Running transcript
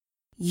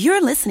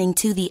You're listening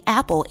to the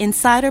Apple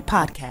Insider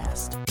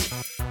Podcast.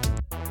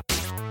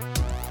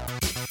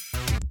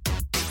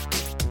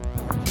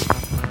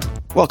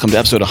 Welcome to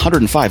episode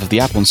 105 of the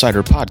Apple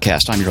Insider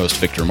Podcast. I'm your host,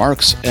 Victor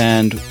Marks,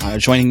 and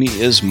joining me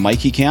is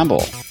Mikey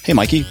Campbell. Hey,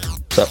 Mikey.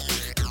 What's up?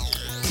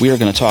 We are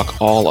going to talk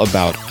all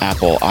about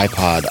Apple,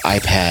 iPod,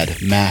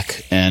 iPad,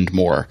 Mac, and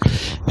more.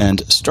 And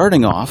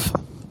starting off,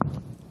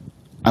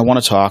 I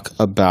want to talk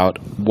about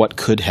what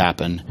could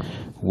happen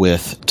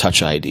with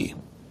Touch ID.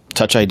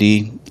 Touch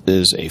ID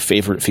is a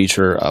favorite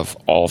feature of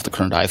all of the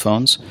current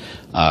iPhones.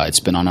 It's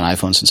been on an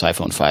iPhone since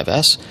iPhone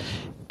 5S,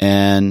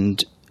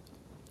 and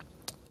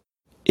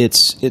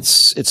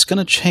it's going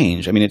to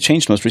change. I mean, it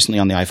changed most recently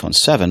on the iPhone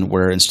 7,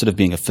 where instead of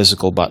being a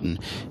physical button,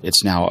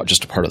 it's now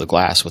just a part of the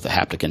glass with a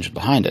haptic engine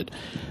behind it.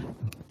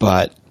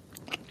 But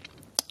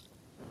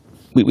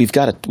we've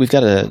got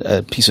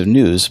a piece of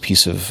news, a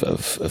piece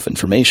of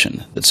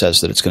information that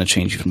says that it's going to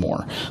change even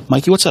more.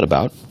 Mikey, what's that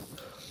about?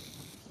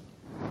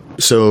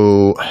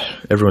 So,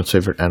 everyone's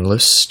favorite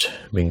analyst,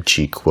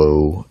 Ming-Chi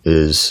Kuo,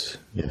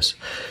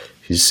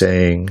 he's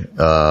saying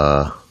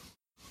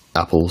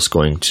Apple's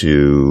going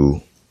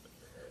to,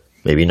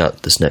 maybe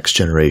not this next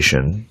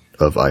generation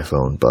of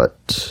iPhone,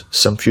 but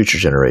some future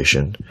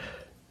generation,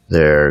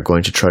 they're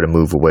going to try to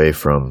move away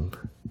from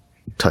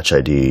Touch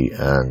ID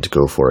and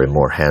go for a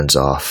more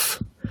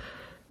hands-off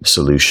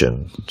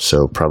solution.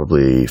 So,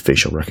 probably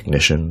facial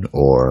recognition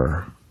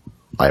or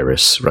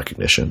iris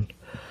recognition.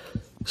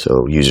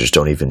 So users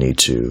don't even need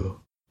to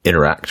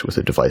interact with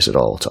the device at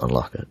all to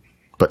unlock it,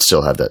 but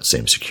still have that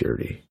same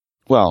security.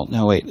 Well,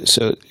 no, wait.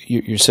 So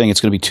you're saying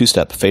it's going to be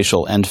two-step,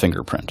 facial and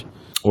fingerprint?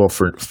 Well,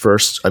 for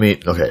first,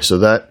 so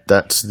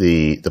that's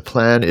the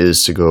plan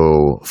is to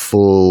go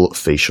full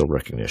facial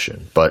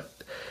recognition, but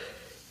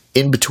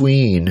in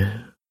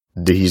between,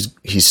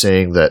 he's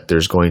saying that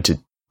there's going to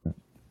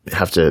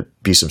have to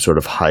be some sort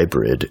of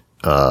hybrid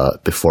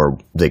before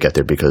they get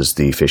there, because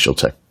the facial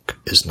tech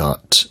is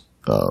not.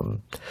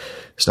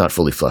 It's not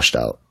fully fleshed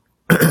out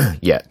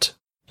yet.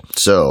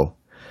 So,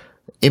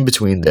 in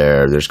between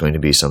there's going to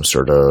be some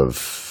sort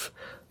of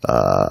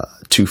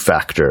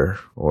two-factor,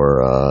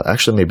 or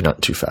actually maybe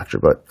not two-factor,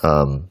 but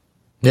I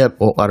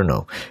don't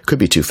know. It could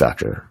be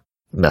two-factor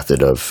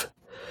method of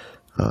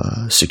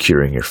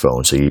securing your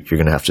phone. So you're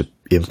going to have to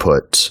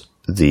input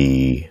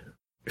the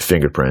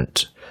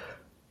fingerprint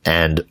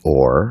and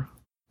or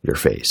your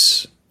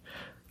face.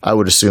 I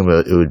would assume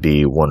it would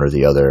be one or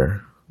the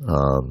other.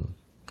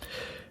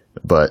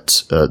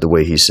 But the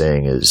way he's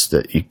saying is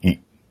that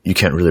you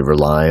can't really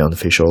rely on the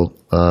facial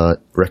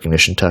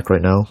recognition tech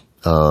right now,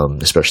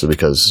 especially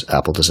because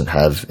Apple doesn't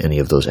have any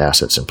of those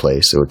assets in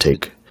place. It would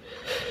take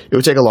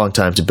a long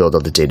time to build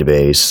out the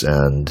database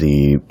and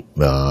the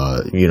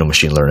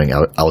machine learning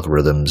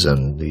algorithms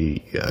and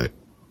the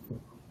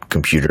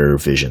computer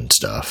vision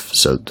stuff.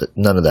 So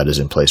none of that is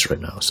in place right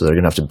now. So they're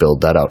going to have to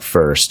build that out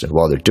first. And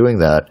while they're doing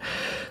that,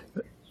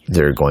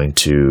 they're going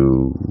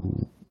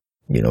to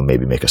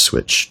maybe make a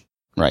switch.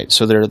 Right.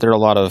 So there are a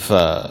lot of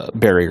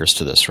barriers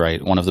to this,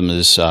 right? One of them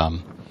is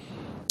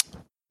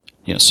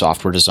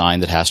software design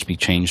that has to be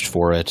changed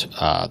for it,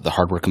 the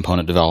hardware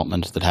component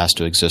development that has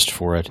to exist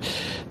for it,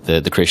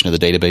 the creation of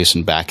the database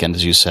and backend,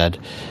 as you said,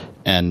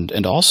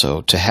 and also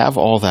to have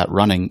all that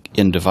running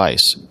in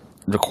device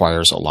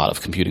requires a lot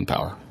of computing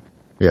power.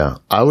 Yeah,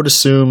 I would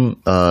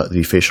assume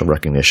the facial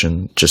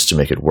recognition, just to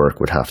make it work,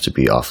 would have to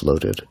be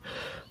offloaded.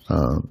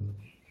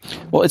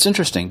 Well, it's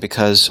interesting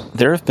because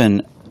there have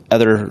been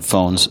other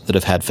phones that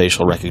have had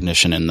facial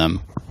recognition in them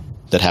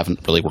that haven't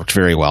really worked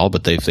very well,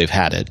 but they've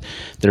had it.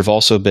 There have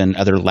also been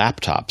other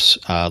laptops.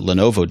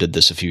 Lenovo did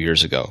this a few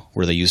years ago,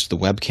 where they used the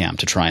webcam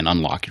to try and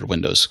unlock your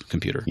Windows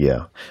computer.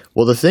 Yeah.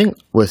 Well, the thing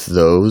with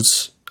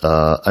those,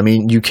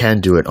 you can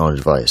do it on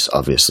device,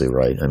 obviously,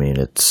 right? I mean,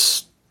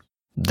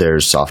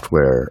 there's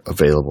software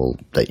available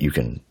that you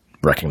can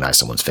recognize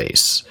someone's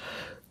face,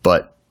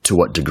 but to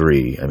what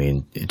degree? I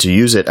mean, to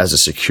use it as a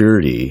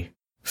security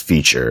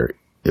feature,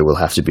 it will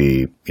have to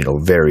be,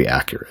 very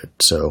accurate.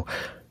 So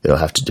it'll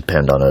have to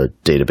depend on a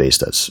database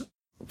that's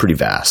pretty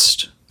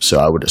vast. So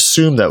I would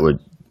assume that would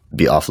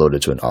be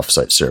offloaded to an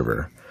offsite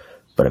server.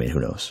 But who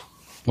knows?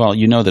 Well,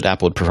 that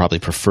Apple would probably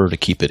prefer to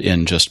keep it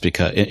in just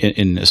because,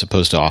 as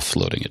opposed to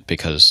offloading it,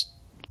 because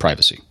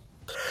privacy.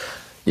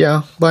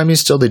 Yeah, but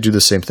still they do the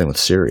same thing with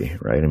Siri,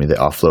 right? They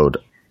offload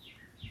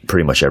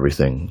pretty much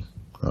everything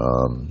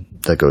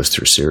that goes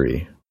through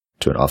Siri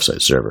to an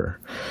offsite server.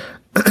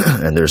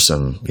 And there's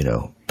some,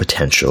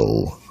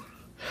 potential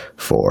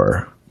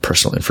for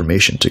personal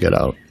information to get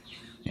out.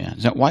 Yeah.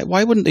 Now,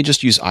 why wouldn't they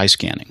just use eye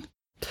scanning?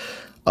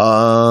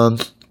 Well,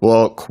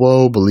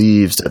 Kuo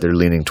believes that they're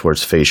leaning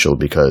towards facial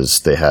because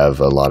they have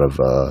a lot of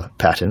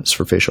patents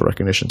for facial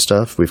recognition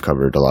stuff. We've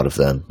covered a lot of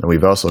them, and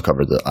we've also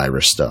covered the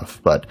iris stuff.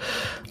 But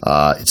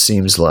it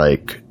seems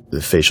like the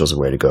facial is the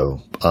way to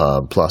go.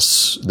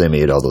 Plus, they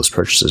made all those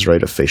purchases,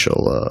 right, of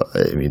facial.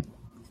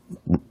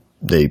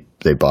 They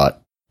bought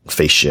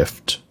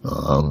FaceShift,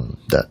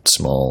 that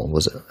small,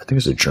 I think it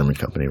was a German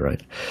company, right,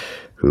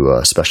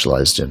 who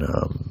specialized in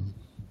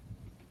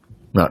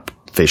not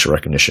facial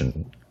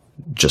recognition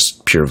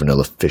just pure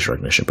vanilla facial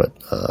recognition,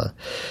 but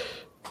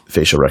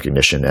facial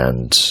recognition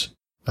and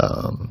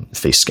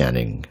face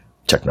scanning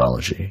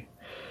technology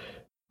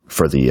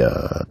for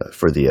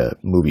the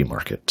movie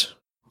market.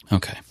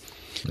 Okay.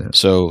 Yeah.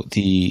 So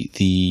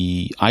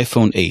the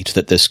iPhone 8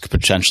 that this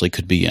potentially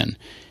could be in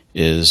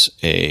is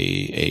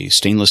a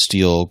stainless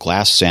steel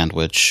glass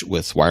sandwich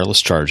with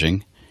wireless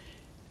charging,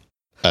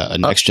 a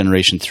next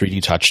generation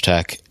 3D touch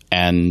tech,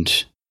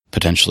 and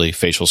potentially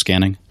facial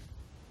scanning.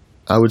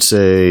 I would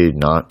say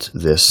not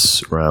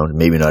this round,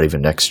 maybe not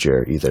even next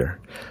year either.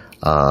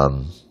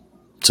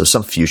 So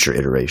some future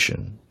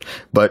iteration.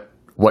 But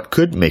what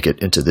could make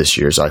it into this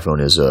year's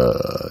iPhone is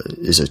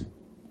a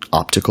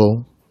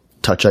optical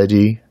Touch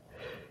ID,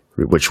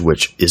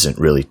 which isn't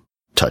really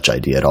Touch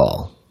ID at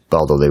all,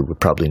 although they would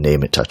probably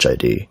name it Touch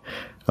ID.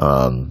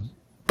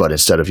 But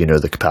instead of,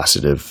 the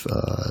capacitive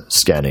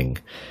scanning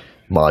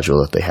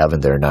module that they have in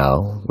there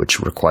now,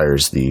 which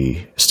requires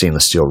the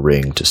stainless steel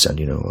ring to send,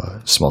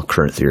 a small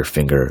current through your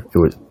finger,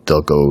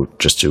 they'll go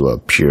just to a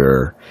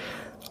pure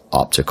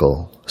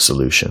optical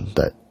solution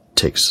that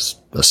takes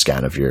a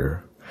scan of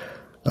your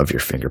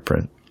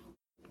fingerprint.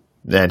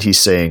 And he's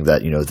saying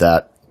that,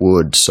 that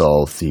would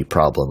solve the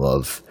problem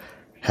of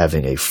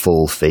having a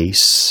full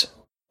face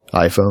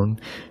iPhone,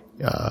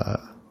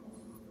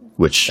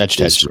 which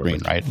edge-to-edge screen,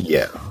 right?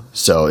 Yeah.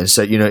 So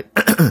instead,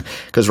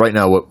 because right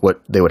now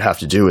what they would have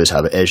to do is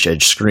have an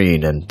edge-to-edge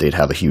screen, and they'd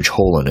have a huge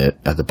hole in it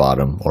at the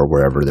bottom or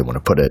wherever they want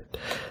to put it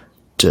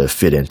to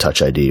fit in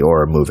Touch ID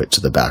or move it to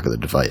the back of the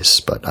device.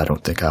 But I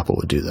don't think Apple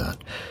would do that.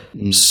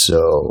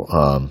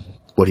 So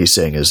what he's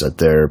saying is that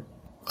they're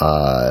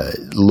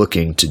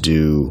looking to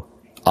do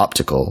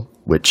optical,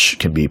 which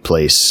can be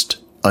placed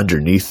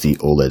underneath the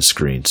OLED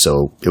screen.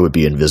 So it would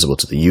be invisible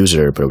to the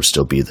user, but it would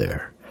still be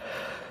there.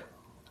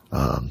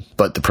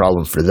 But the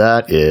problem for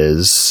that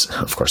is,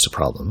 of course,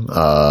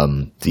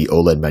 the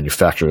OLED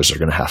manufacturers are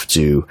going to have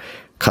to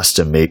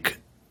custom make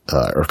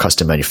or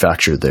custom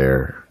manufacture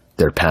their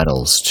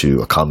panels to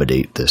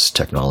accommodate this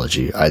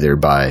technology, either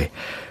by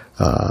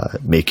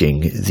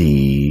making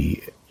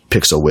the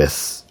pixel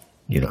width,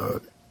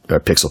 or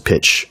pixel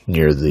pitch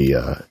near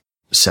the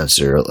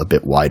sensor a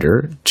bit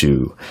wider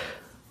to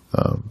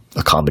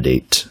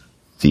accommodate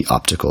the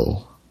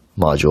optical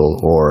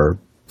module, or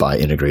by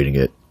integrating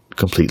it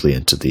completely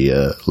into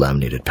the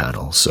laminated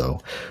panel. So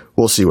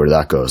we'll see where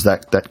that goes.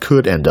 That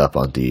could end up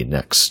on the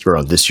next, or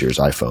on this year's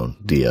iPhone,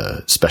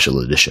 the special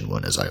edition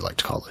one, as I like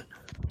to call it.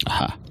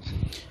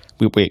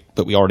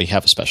 But we already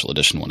have a special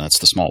edition one. That's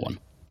the small one.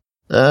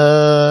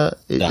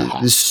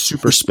 It is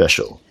super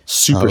special.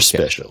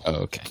 Special.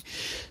 Okay.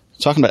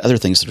 Talking about other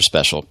things that are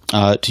special.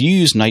 Do you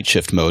use night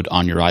shift mode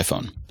on your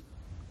iPhone?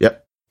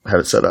 Yep. I have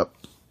it set up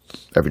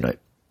every night.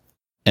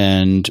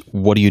 And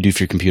what do you do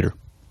for your computer?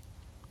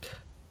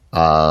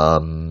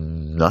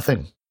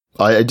 Nothing.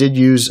 I did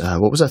use,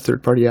 what was that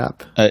third-party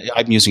app?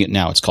 I'm using it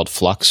now. It's called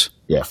Flux.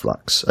 Yeah,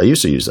 Flux. I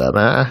used to use that.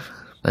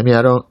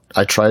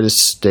 I try to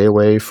stay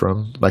away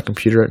from my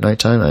computer at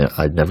nighttime.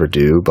 I never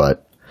do,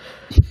 but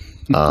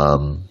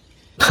yeah.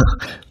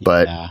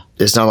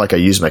 It's not like I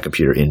use my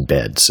computer in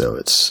bed, so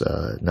it's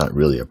not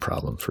really a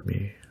problem for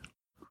me.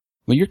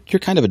 Well, you're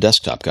kind of a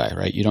desktop guy,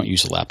 right? You don't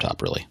use a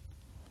laptop, really.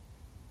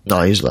 No,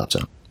 I use a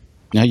laptop.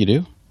 Yeah, you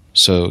do?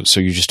 So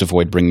you just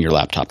avoid bringing your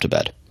laptop to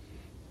bed.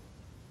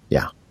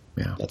 Yeah.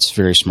 That's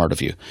very smart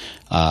of you.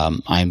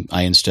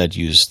 I instead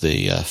use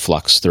the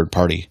Flux third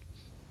party,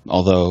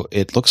 although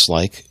it looks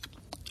like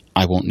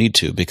I won't need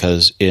to,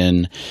 because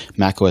in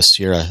macOS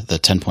Sierra, the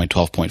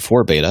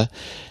 10.12.4 beta,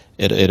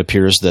 it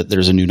appears that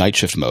there's a new night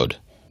shift mode,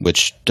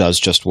 which does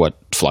just what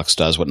Flux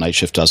does, what night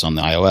shift does on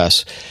the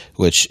iOS,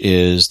 which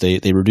is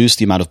they reduce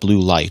the amount of blue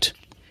light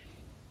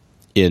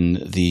in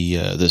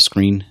the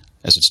screen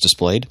as it's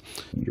displayed,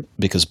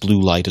 because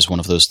blue light is one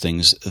of those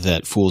things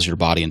that fools your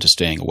body into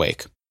staying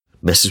awake.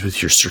 Messes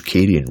with your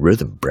circadian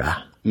rhythm,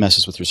 brah.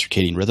 Messes with your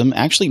circadian rhythm.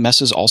 Actually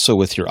messes also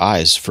with your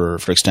eyes for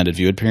extended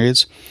viewing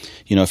periods.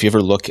 If you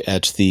ever look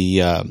at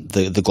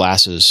the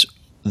glasses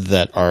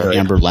that are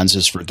amber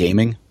lenses for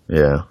gaming.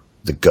 Yeah,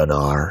 the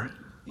Gunnar.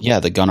 Yeah,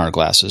 the Gunnar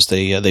glasses.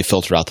 They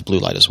filter out the blue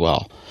light as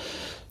well.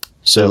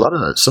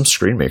 So some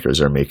screen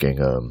makers are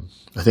making.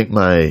 I think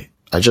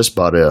I just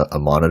bought a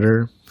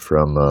monitor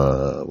from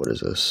what is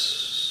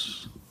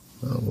this?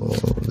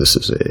 This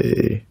is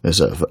a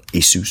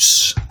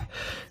Asus.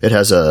 It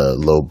has a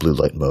low blue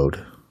light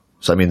mode.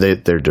 So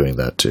they're doing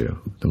that too.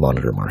 The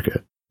monitor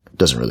market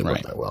doesn't really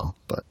work that well,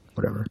 but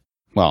whatever.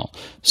 Well,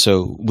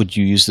 so would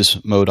you use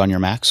this mode on your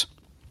Macs?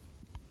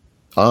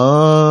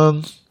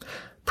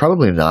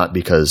 Probably not,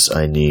 because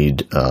I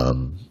need.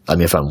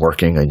 If I'm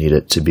working, I need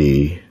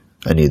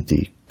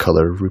the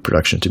color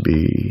reproduction to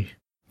be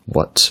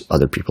what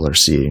other people are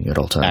seeing at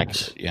all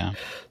times. Yeah.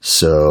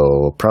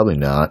 So probably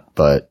not.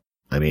 But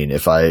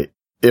if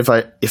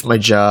my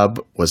job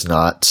was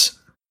not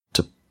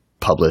to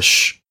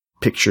publish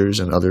pictures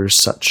and other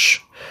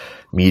such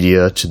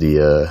media to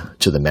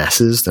the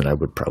masses, then I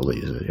would probably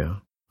use it. Yeah.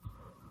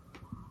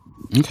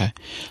 Okay.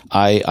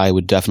 I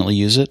would definitely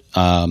use it.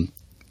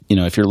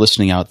 if you're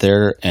listening out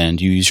there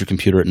and you use your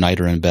computer at night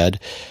or in bed,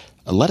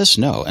 let us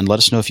know. And let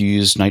us know if you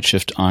use Night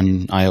Shift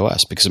on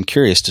iOS, because I'm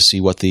curious to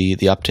see what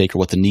the uptake or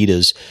what the need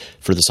is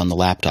for this on the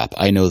laptop.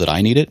 I know that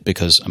I need it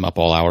because I'm up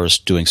all hours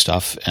doing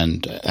stuff,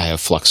 and I have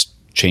Flux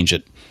change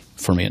it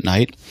for me at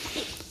night.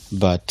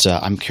 But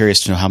I'm curious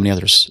to know how many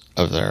others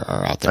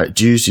are out there.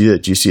 Do you see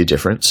a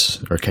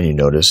difference, or can you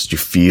notice? Do you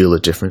feel a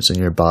difference in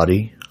your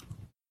body?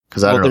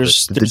 Because I don't know.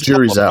 The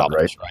jury's out,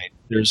 right?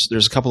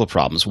 There's a couple of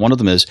problems. One of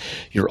them is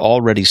you're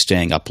already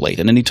staying up late,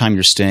 and anytime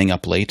you're staying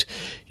up late,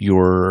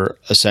 you're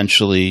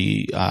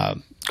essentially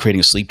creating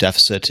a sleep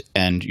deficit,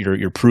 and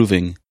you're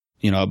proving,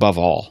 above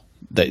all,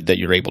 that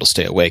you're able to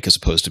stay awake as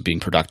opposed to being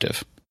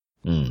productive.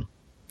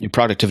 Your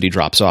productivity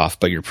drops off,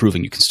 but you're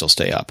proving you can still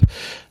stay up.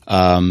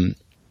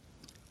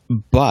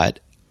 But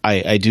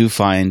I do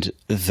find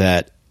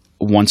that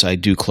once I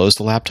do close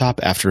the laptop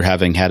after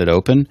having had it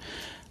open,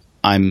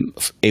 I'm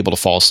able to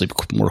fall asleep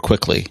more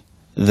quickly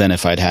than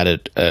if I'd had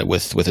it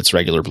with its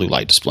regular blue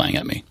light displaying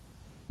at me.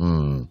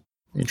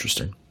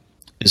 Interesting.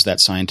 Is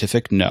that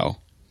scientific? No.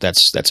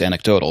 That's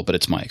anecdotal, but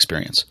it's my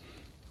experience.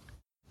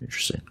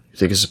 Interesting. You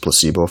think it's a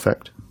placebo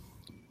effect?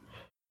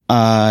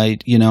 I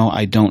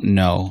don't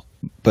know.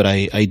 But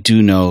I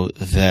do know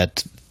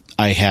that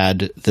I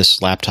had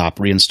this laptop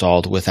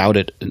reinstalled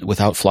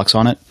without Flux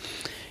on it,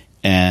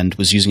 and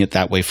was using it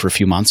that way for a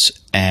few months.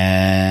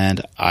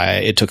 And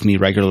it took me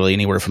regularly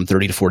anywhere from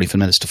 30 to 45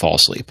 minutes to fall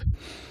asleep.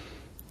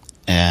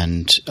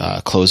 And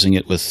closing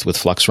it with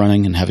Flux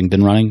running and having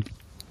been running,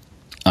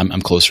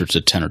 I'm closer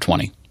to 10 or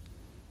 20.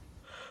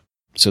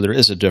 So there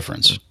is a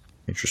difference.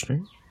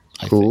 Interesting.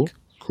 I think.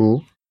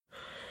 Cool.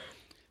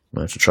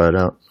 Might have to try it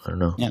out. I don't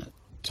know. Yeah.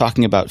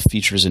 Talking about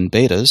features in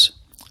betas,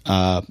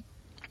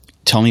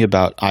 tell me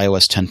about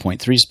iOS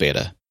 10.3's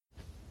beta.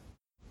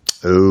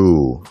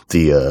 Oh,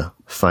 the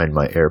Find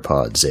My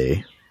AirPods,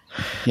 eh?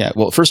 Yeah.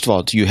 Well, first of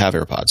all, do you have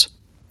AirPods?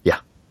 Yeah.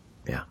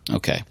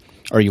 Okay.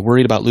 Are you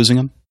worried about losing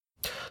them?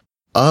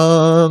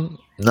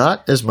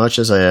 Not as much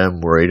as I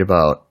am worried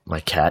about my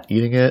cat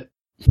eating it.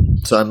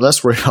 So I'm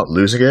less worried about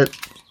losing it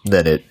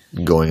than it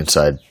going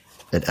inside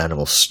an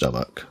animal's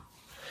stomach.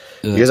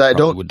 Because I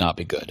don't would not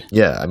be good.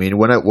 Yeah, I mean,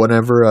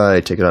 whenever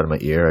I take it out of my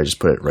ear, I just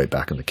put it right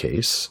back in the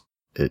case.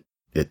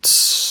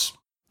 It's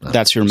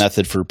that's your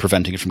method for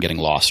preventing it from getting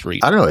lost or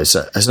eaten. I don't know.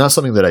 It's not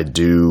something that I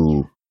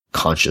do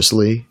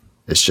consciously.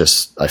 It's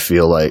just I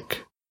feel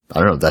like I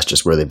don't know. That's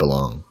just where they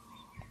belong.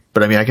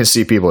 But I mean, I can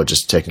see people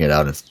just taking it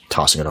out and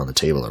tossing it on the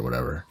table or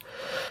whatever.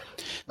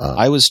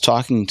 I was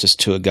talking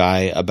to a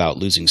guy about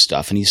losing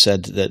stuff, and he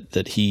said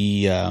that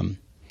he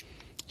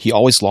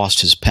always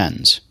lost his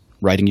pens,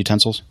 writing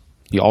utensils.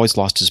 He always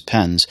lost his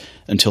pens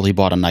until he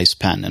bought a nice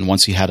pen. And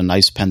once he had a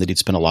nice pen that he'd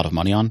spent a lot of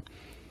money on,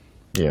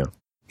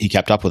 he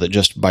kept up with it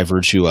just by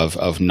virtue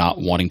of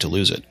not wanting to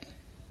lose it.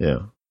 Yeah.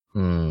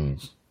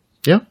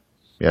 Yeah,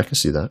 I can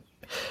see that.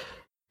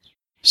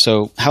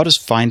 So how does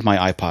Find My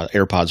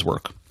AirPods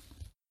work?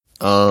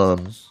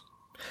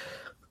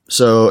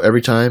 So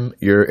every time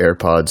your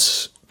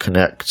AirPods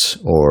connect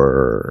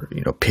or,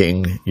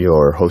 ping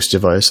your host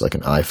device, like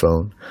an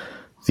iPhone,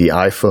 the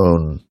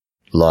iPhone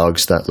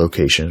logs that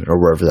location or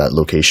wherever that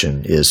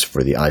location is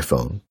for the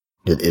iPhone,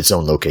 its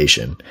own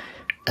location,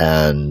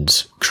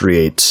 and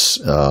creates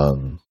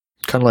kind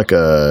of like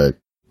a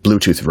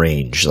Bluetooth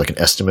range, like an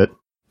estimate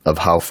of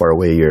how far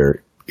away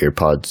your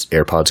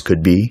AirPods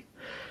could be,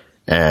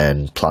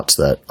 and plots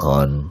that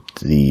on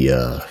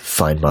the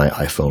Find My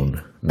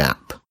iPhone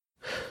map.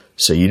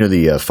 So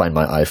the Find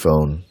My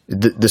iPhone,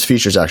 this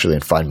feature is actually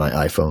in Find My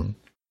iPhone.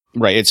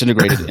 Right, it's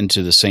integrated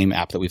into the same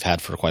app that we've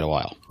had for quite a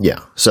while.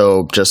 Yeah,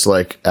 so just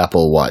like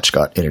Apple Watch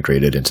got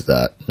integrated into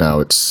that, now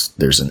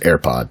there's an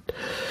AirPod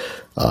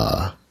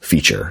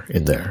feature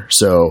in there.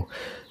 So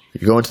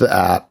if you go into the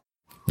app,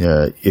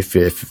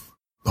 if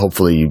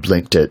hopefully you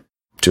linked it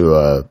to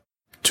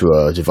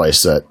a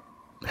device that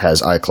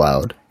has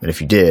iCloud, and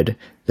if you did,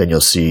 then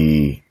you'll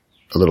see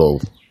a little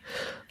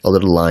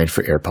line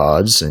for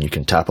AirPods, and you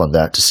can tap on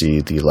that to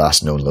see the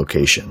last known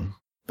location.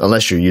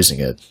 Unless you're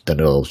using it, then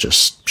it'll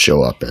just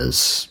show up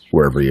as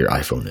wherever your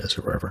iPhone is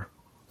or wherever.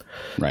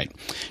 Right.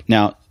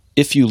 Now,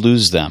 if you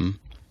lose them,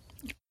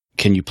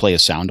 can you play a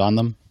sound on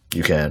them?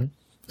 You can.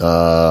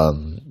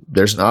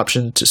 There's an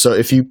option so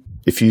if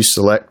you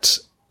select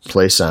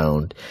play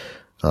sound,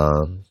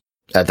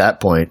 at that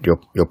point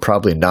you'll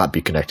probably not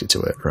be connected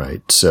to it,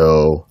 right?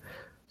 So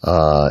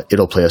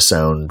it'll play a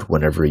sound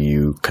whenever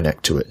you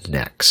connect to it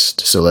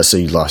next. So let's say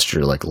you lost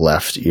your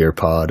left ear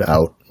pod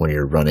out when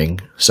you're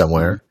running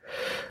somewhere.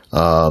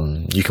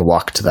 You can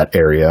walk to that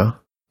area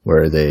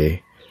where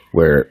it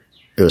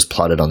was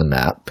plotted on the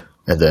map,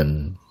 and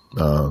then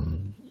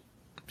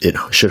it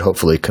should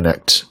hopefully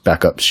connect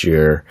back up to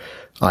your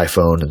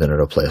iPhone, and then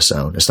it'll play a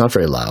sound. It's not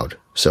very loud,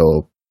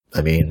 so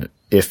I mean,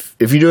 if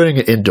you're doing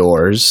it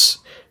indoors,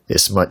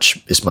 it's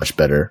much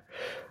better.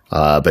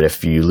 But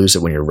if you lose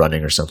it when you're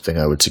running or something,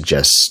 I would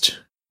suggest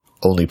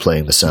only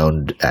playing the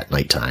sound at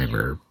nighttime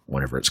or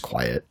whenever it's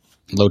quiet,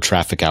 low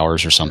traffic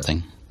hours or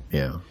something.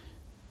 Yeah.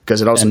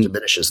 Because it also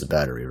diminishes the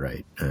battery,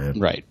 right?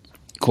 Right.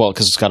 Well,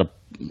 because it's got to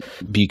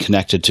be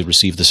connected to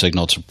receive the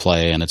signal to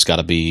play, and it's got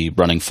to be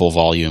running full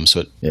volume,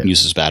 so it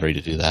uses battery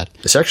to do that.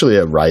 It's actually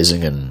a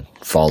rising and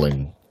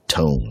falling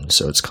tone,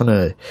 so it's kind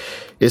of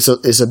it's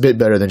a bit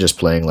better than just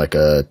playing like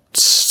a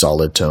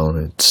solid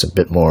tone. It's a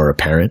bit more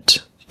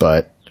apparent,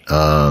 but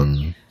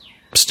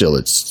still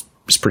it's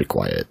pretty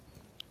quiet.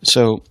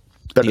 So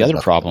the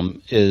other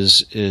problem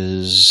is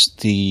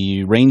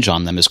the range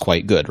on them is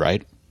quite good,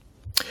 right?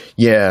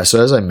 Yeah,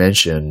 so as I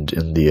mentioned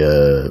in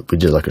the we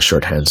did like a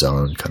short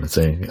hands-on kind of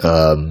thing.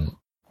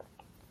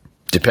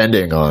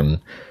 Depending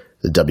on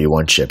the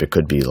W1 chip, it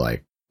could be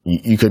like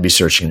you could be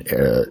searching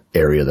an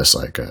area that's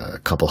like a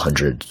couple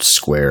hundred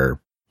square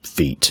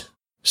feet.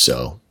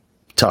 So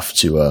tough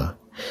to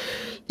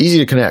easy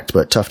to connect,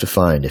 but tough to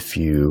find if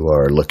you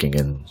are looking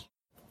in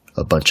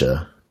a bunch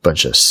of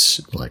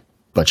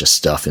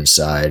stuff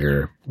inside,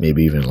 or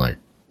maybe even like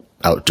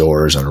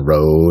outdoors on a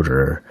road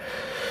or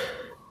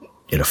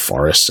in a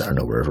forest. I don't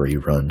know, wherever you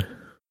run.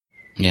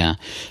 Yeah,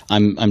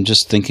 I'm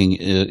just thinking.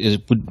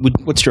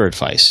 What's your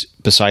advice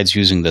besides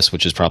using this,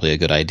 which is probably a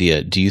good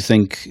idea? Do you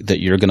think that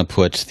you're going to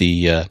put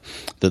the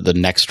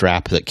neck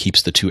strap that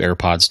keeps the two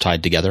AirPods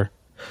tied together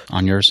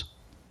on yours?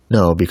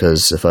 No,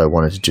 because if I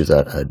wanted to do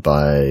that, I'd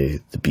buy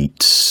the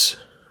Beats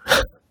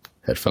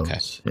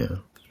headphones. Okay.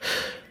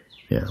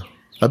 Yeah.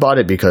 I bought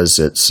it because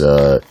it's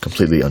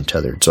completely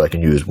untethered, so I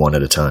can use one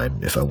at a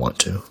time if I want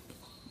to.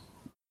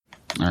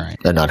 All right,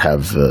 and not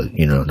have the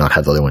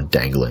other one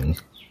dangling.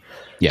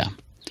 Yeah.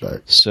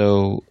 But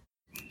so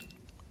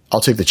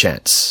I'll take the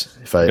chance.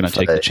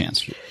 The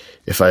chance.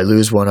 If I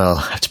lose one, I'll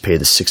have to pay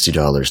the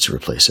 $60 to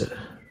replace it.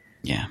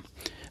 Yeah,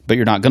 but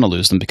you're not going to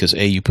lose them because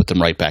A, you put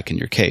them right back in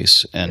your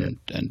case, and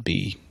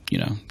B, you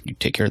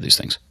take care of these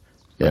things.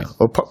 Yeah. Right?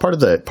 Well, part of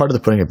the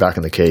putting it back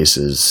in the case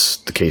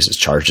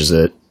charges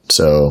it.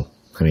 So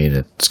I mean,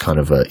 it's kind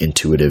of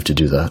intuitive to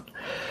do that.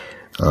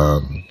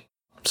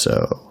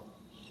 So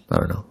I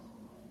don't know.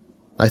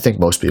 I think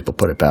most people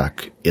put it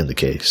back in the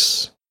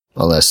case,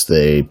 unless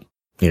they,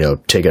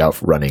 take it out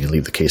for running and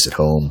leave the case at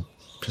home.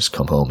 Just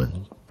come home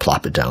and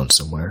plop it down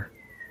somewhere.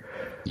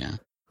 Yeah.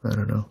 I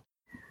don't know.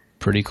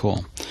 Pretty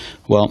cool.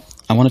 Well,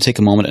 I want to take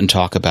a moment and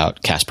talk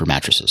about Casper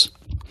mattresses.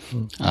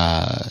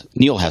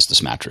 Neil has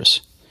this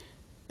mattress,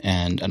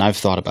 and I've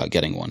thought about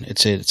getting one.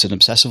 It's an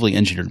obsessively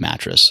engineered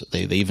mattress.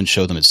 They even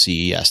show them at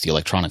CES, the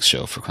electronics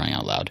show, for crying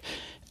out loud,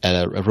 at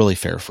a really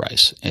fair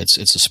price. It's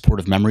a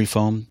supportive memory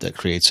foam that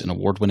creates an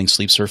award-winning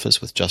sleep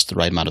surface with just the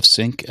right amount of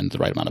sink and the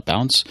right amount of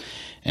bounce.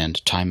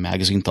 And Time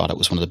magazine thought it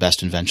was one of the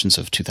best inventions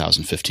of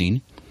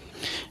 2015.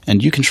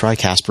 And you can try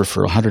Casper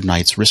for 100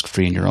 nights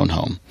risk-free in your own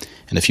home.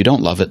 And if you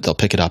don't love it, they'll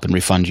pick it up and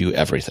refund you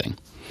everything.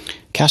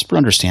 Casper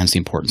understands the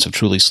importance of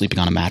truly sleeping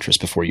on a mattress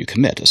before you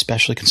commit,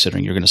 especially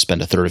considering you're going to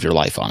spend a third of your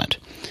life on it.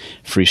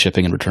 Free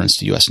shipping and returns to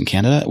the U.S. and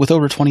Canada, with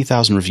over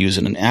 20,000 reviews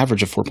and an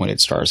average of 4.8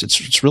 stars.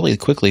 It's really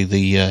quickly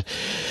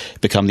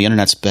become the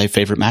internet's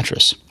favorite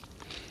mattress.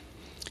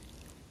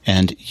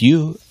 And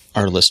you,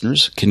 our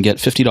listeners, can get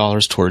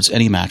 $50 towards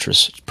any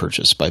mattress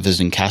purchase by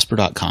visiting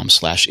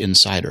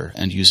casper.com/insider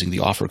and using the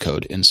offer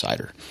code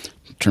INSIDER.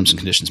 Terms and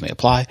conditions may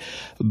apply,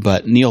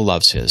 but Neil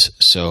loves his.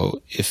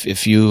 So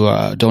if you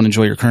don't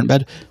enjoy your current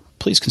bed,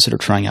 please consider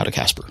trying out a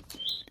Casper.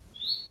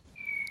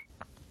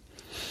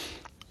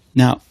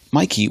 Now,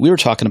 Mikey, we were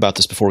talking about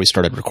this before we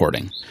started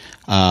recording.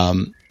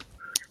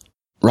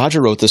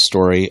 Roger wrote this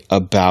story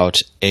about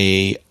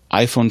a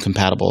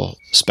iPhone-compatible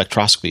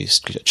spectroscopy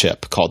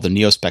chip called the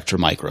NeoSpectra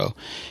Micro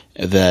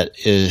that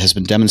has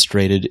been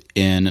demonstrated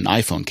in an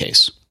iPhone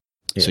case.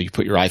 Yeah. So you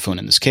put your iPhone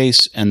in this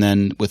case, and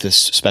then with this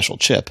special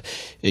chip,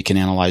 it can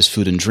analyze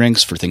food and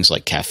drinks for things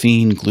like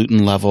caffeine,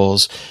 gluten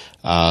levels.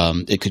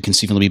 It could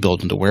conceivably be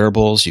built into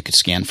wearables. You could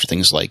scan for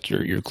things like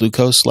your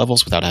glucose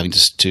levels without having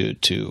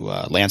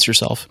to lance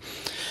yourself.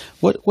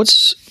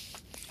 What's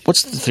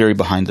the theory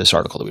behind this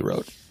article that we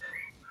wrote?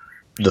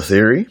 The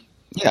theory?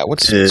 Yeah.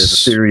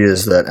 The theory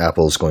is that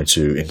Apple is going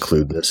to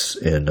include this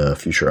in a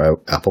future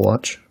Apple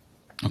Watch.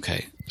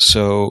 Okay.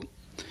 So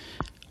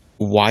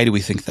why do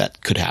we think that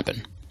could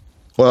happen?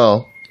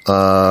 Well,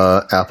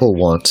 Apple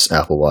wants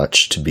Apple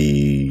Watch to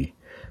be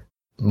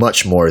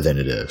much more than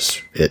it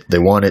is. They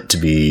want it to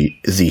be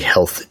the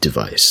health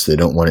device. They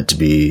don't want it to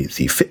be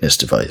the fitness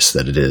device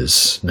that it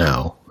is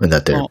now, and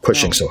that they're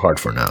pushing so hard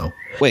for now.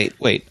 Wait.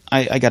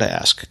 I got to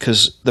ask,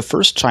 because the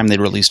first time they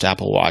released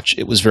Apple Watch,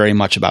 it was very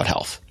much about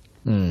health.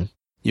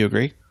 You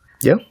agree?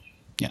 Yeah.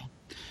 Yeah.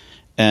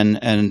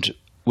 And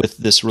with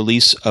this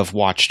release of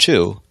Watch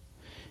 2,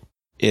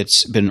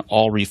 it's been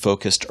all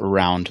refocused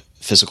around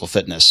physical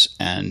fitness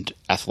and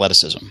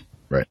athleticism.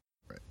 Right.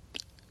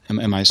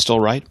 Am I still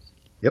right?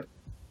 Yep.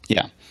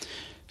 Yeah.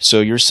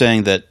 So you're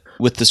saying that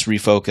with this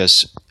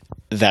refocus,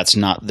 that's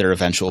not their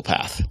eventual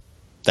path.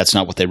 That's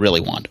not what they really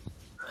want.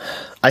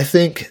 I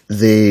think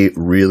they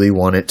really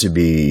want it to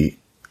be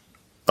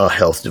a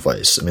health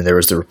device. I mean, there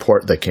was the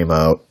report that came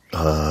out,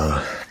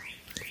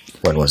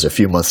 when was it? A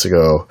few months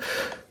ago,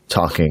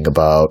 talking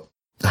about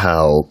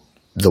how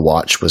the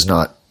watch was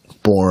not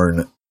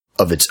born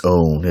of its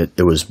own.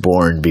 It was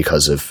born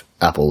because of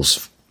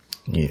Apple's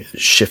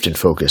shift in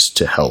focus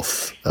to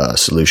health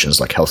solutions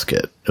like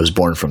HealthKit. It was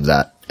born from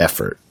that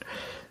effort.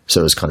 So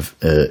it was kind of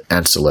an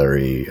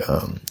ancillary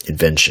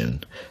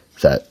invention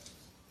that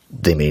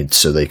they made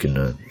so they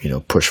can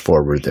push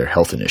forward their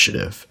health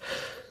initiative.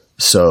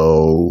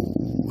 So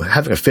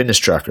having a fitness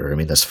tracker, I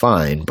mean, that's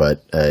fine,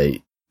 but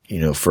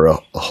for a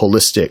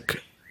holistic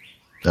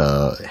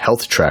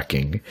health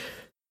tracking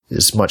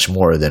is much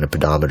more than a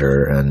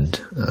pedometer and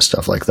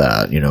stuff like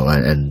that,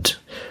 and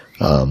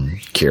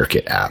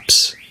CareKit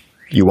apps.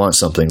 You want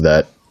something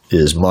that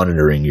is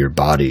monitoring your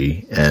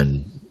body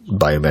and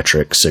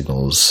biometric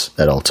signals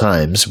at all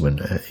times when,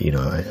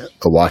 a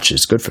watch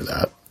is good for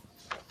that.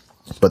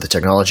 But the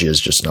technology is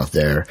just not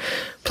there.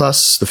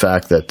 Plus the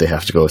fact that they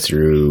have to go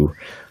through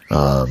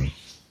a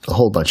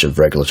whole bunch of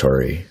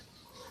regulatory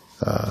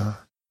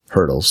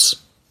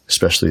hurdles,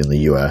 especially in the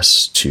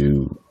US,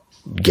 to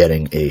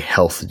getting a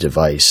health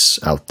device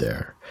out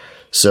there.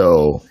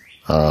 So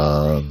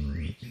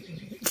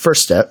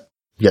first step,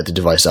 get the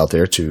device out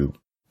there to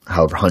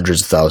however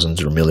hundreds of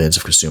thousands or millions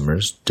of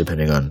consumers,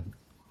 depending on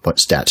what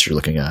stats you're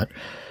looking at.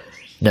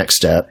 Next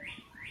step,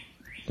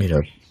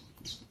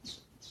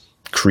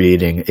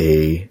 creating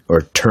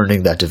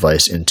turning that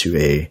device into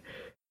a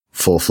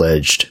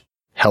full-fledged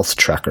health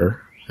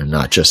tracker and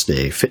not just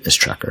a fitness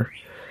tracker.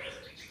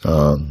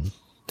 And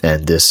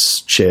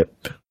this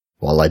chip,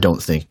 while I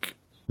don't think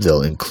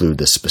they'll include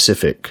the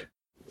specific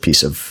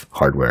piece of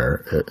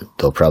hardware,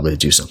 they'll probably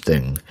do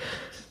something,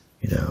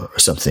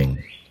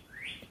 something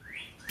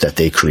that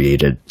they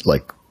created,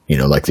 like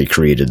they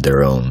created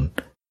their own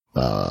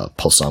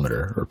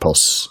pulsometer or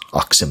pulse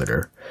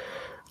oximeter.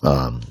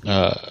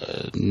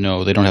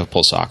 No, they don't have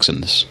pulse ox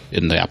in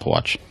the Apple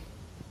Watch.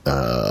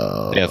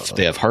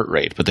 They have heart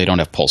rate, but they don't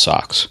have pulse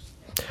ox.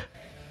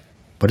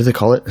 What do they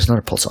call it? It's not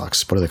a pulse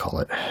ox. What do they call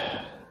it?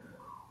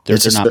 They're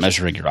not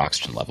measuring your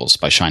oxygen levels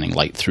by shining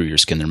light through your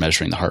skin. They're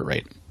measuring the heart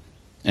rate.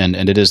 And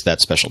it is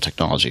that special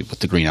technology with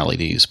the green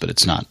LEDs, but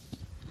it's not.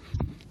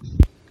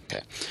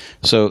 Okay.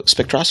 So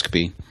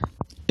spectroscopy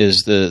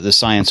is the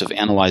science of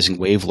analyzing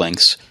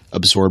wavelengths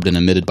absorbed and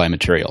emitted by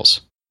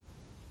materials.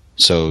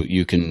 So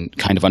you can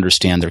kind of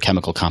understand their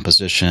chemical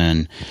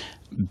composition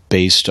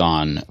based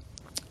on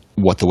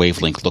what the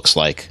wavelength looks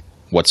like,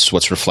 what's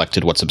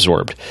reflected, what's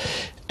absorbed.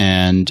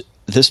 And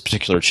this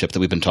particular chip that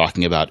we've been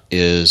talking about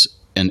is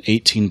an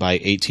 18 by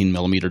 18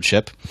 millimeter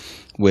chip,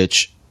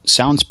 which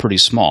sounds pretty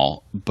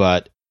small,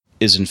 but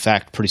is in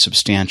fact pretty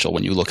substantial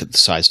when you look at the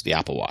size of the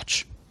Apple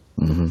Watch.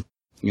 Mm-hmm.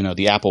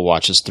 The Apple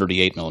Watch is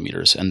 38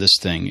 millimeters, and this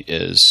thing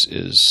is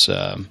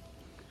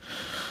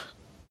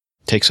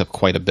takes up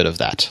quite a bit of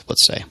that,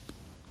 let's say.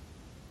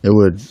 It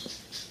would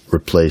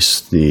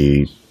replace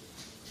it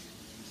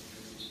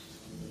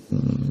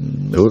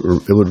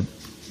would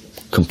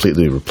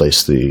completely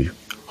replace the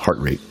heart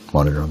rate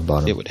monitor on the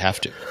bottom. It would have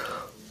to.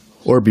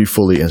 Or be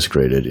fully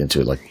integrated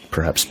into,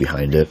 perhaps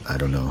behind it. I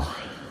don't know.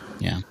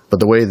 Yeah. But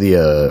the way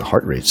the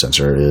heart rate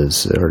sensor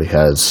is, it already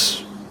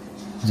has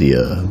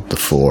the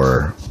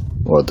 4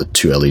 or the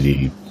 2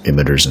 LED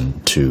emitters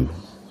and 2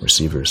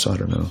 receivers. So I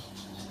don't know.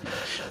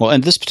 Well,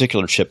 and this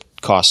particular chip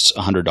costs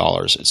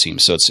 $100, it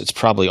seems. So it's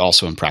probably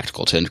also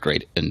impractical to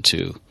integrate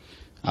into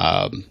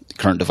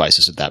current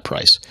devices at that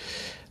price.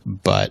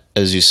 But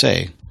as you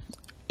say,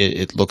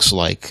 it looks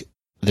like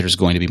there's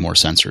going to be more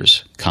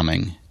sensors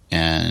coming.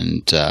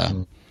 And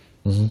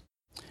mm-hmm.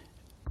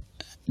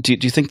 do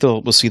you think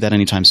we'll see that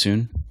anytime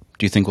soon?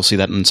 Do you think we'll see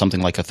that in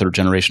something like a third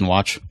generation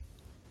watch?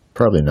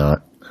 Probably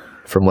not.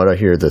 From what I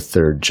hear, the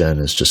third gen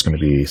is just going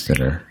to be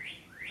thinner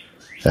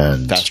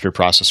and faster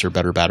processor,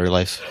 better battery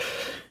life.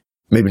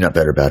 Maybe not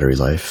better battery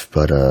life,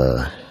 but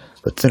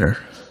thinner.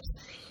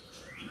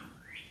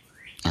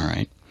 All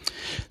right.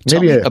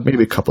 Maybe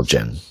a couple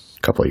years.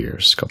 Couple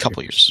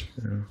years.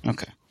 Yeah.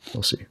 Okay.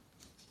 We'll see.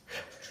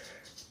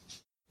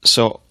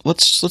 So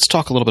let's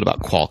talk a little bit about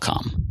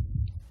Qualcomm.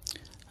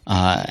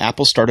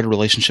 Apple started a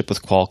relationship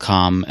with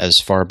Qualcomm as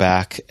far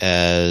back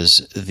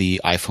as the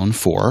iPhone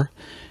 4,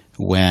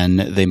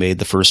 when they made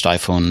the first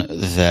iPhone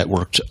that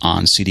worked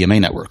on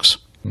CDMA networks.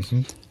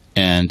 Mm-hmm.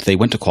 And they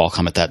went to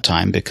Qualcomm at that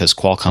time because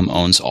Qualcomm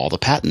owns all the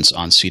patents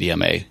on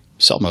CDMA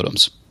cell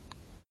modems.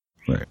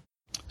 Right.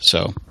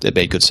 So it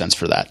made good sense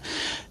for that.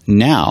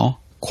 Now,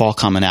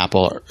 Qualcomm and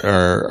Apple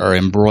are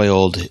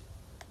embroiled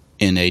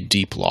in a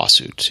deep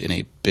lawsuit, in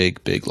a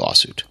big, big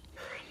lawsuit.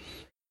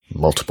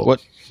 Multiple.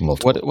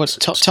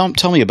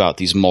 Tell me about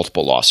these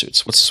multiple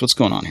lawsuits. What's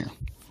going on here?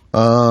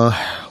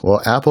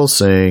 Well, Apple's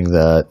saying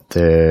that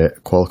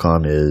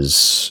Qualcomm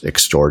is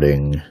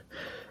extorting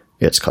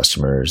its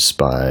customers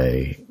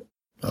by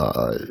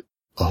a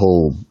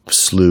whole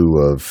slew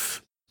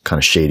of kind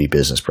of shady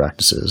business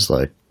practices.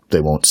 Like, they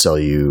won't sell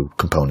you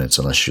components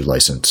unless you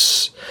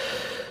license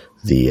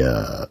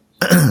the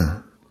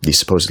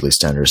supposedly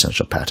standard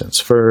essential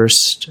patents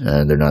first,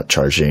 and they're not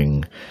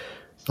charging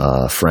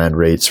FRAND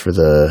rates for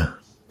the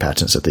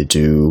patents that they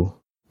do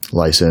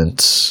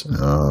license.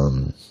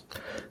 And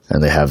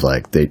they have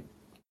they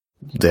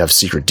have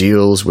secret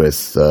deals with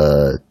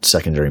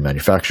secondary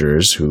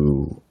manufacturers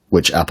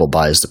which Apple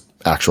buys the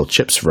actual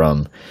chips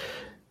from,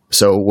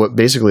 So what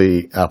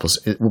basically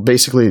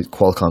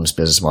Qualcomm's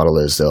business model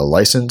is they'll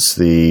license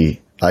the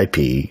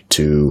IP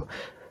to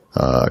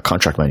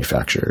contract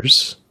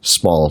manufacturers,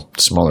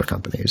 smaller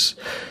companies.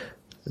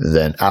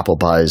 Then Apple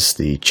buys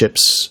the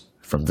chips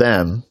from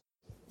them,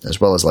 as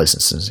well as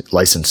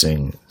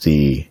licensing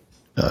the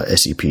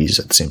SEPs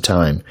at the same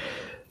time.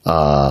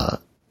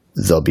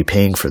 They'll be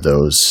paying for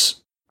those.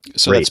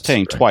 So rates, that's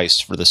paying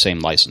twice for the same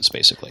license,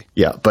 basically.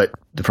 Yeah, but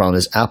the problem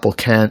is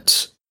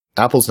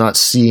Apple's not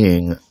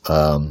seeing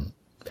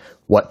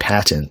what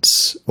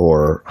patents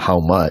or how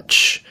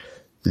much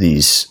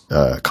these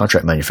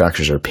contract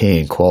manufacturers are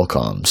paying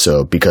Qualcomm.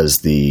 So because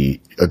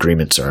the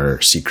agreements are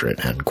secret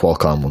and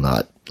Qualcomm will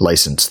not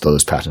license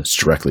those patents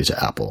directly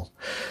to Apple.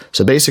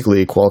 So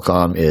basically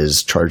Qualcomm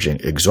is charging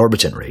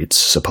exorbitant rates,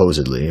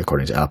 supposedly,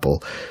 according to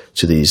Apple,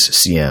 to these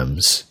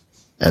CMs.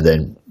 And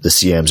then the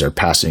CMs are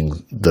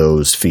passing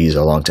those fees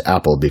along to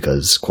Apple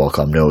because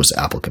Qualcomm knows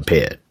Apple can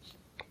pay it.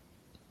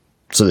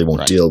 So they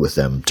won't deal with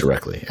them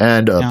directly,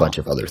 and a bunch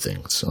of other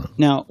things. So.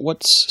 Now,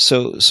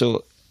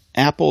 so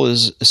Apple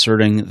is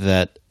asserting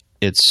that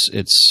it's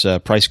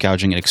price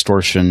gouging and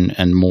extortion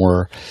and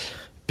more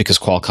because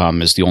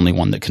Qualcomm is the only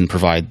one that can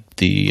provide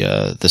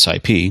this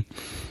IP.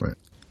 Right.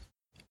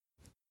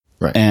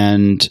 Right.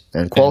 And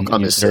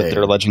Qualcomm is saying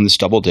they're alleging this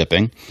double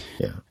dipping.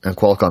 Yeah. And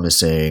Qualcomm is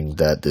saying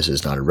that this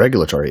is not a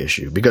regulatory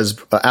issue because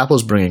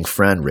Apple's bringing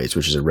FRAND rates,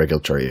 which is a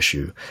regulatory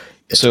issue.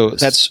 So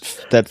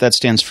that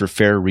stands for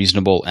fair,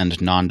 reasonable, and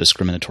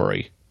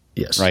non-discriminatory.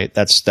 Yes. Right.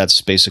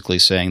 That's basically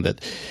saying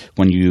that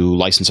when you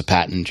license a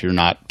patent, you're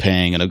not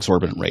paying an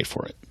exorbitant rate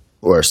for it.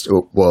 Or,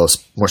 well,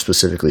 more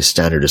specifically,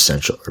 standard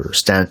essential or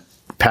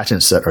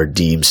patents that are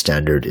deemed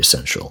standard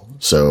essential.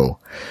 So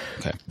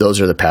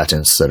those are the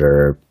patents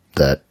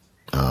that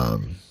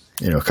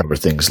cover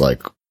things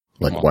like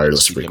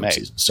wireless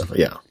frequencies and stuff.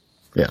 Yeah.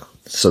 Yeah.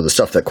 So the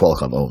stuff that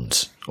Qualcomm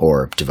owns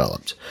or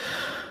developed.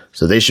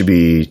 So they should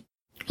be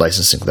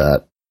licensing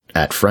that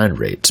at FRAND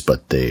rates,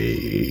 but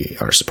they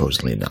are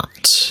supposedly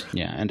not.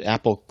 Yeah, and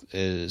Apple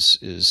is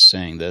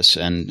saying this,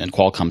 and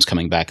Qualcomm's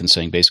coming back and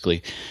saying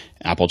basically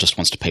Apple just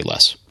wants to pay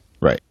less.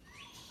 Right.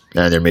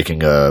 And they're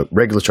making a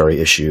regulatory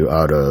issue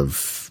out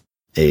of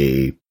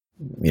an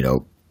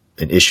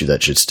issue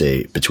that should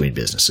stay between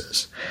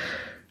businesses.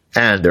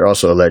 And they're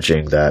also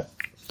alleging that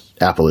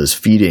Apple is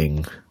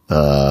feeding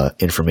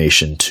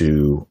information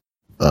to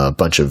a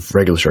bunch of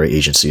regulatory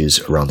agencies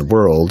around the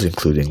world,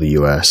 including the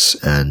US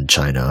and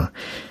China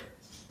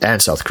and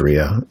South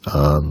Korea,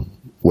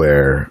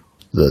 where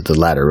the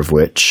latter of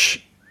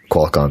which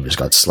Qualcomm just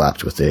got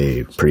slapped with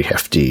a pretty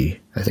hefty,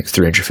 I think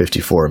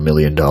 $354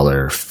 million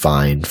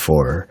fine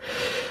for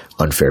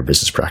unfair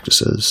business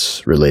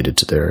practices related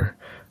to their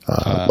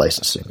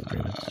licensing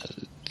agreement.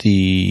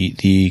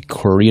 The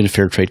Korean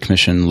Fair Trade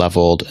Commission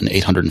leveled an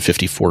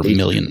 $854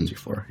 million.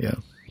 Yeah.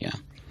 Yeah.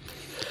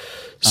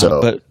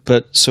 So,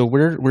 so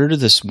where did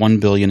this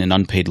 $1 billion in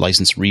unpaid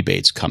license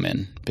rebates come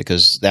in?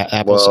 Because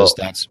Apple says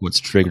that's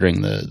what's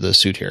triggering the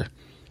suit here.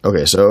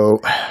 Okay, so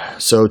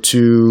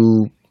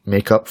to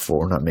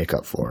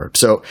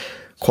so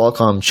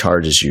Qualcomm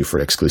charges you for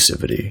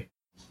exclusivity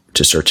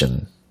to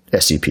certain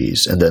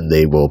SEPs, and then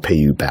they will pay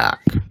you back,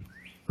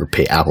 or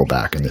pay Apple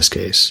back in this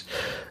case.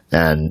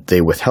 And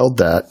they withheld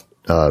that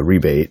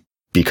rebate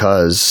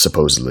because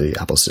supposedly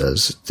Apple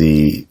says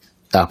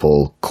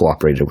Apple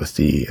cooperated with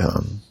the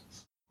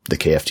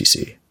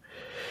KFTC.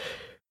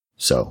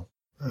 So,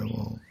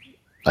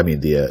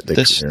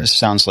 this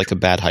sounds like a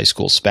bad high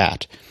school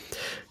spat.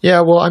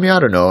 Yeah, well, I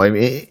don't know.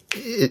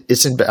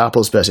 It's in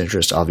Apple's best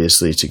interest,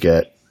 obviously, to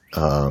get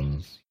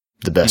the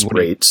best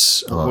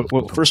rates. Well,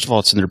 first of all,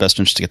 it's in their best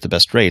interest to get the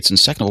best rates, and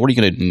second of all, what are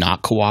you going to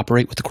not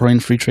cooperate with the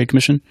Korean Free Trade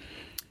Commission?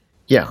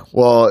 Yeah,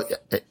 well,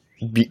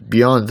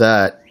 beyond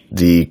that,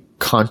 the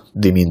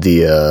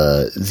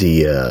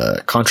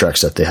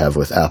contracts that they have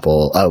with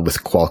Apple,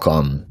 with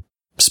Qualcomm,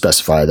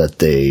 specify that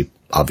they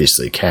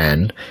obviously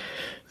can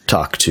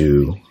talk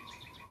to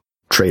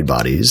trade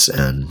bodies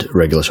and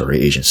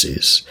regulatory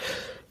agencies.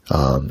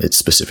 It's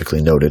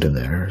specifically noted in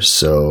there.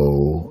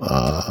 So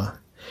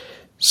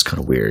it's kind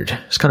of weird.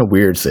 It's kind of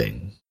weird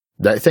thing.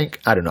 I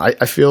don't know.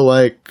 I feel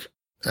like,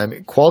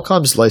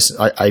 Qualcomm's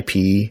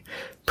IP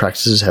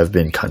practices have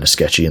been kind of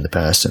sketchy in the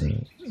past,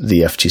 and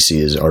the FTC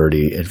is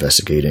already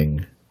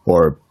investigating,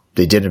 or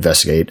they did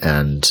investigate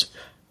and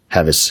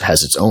has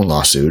its own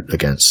lawsuit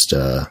against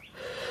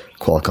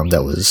Qualcomm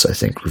that was, I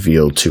think,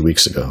 revealed 2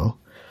 weeks ago.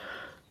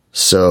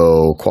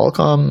 So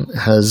Qualcomm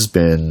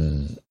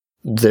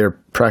their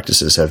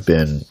practices have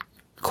been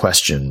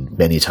questioned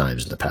many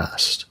times in the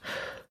past.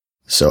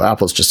 So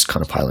Apple's just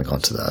kind of piling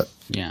onto that.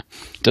 Yeah.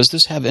 Does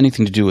this have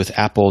anything to do with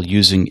Apple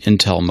using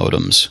Intel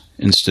modems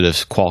instead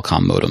of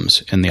Qualcomm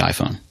modems in the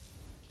iPhone?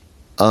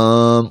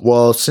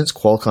 Well, since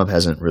Qualcomm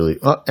hasn't really,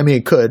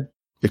 it could.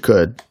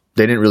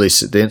 They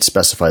didn't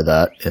specify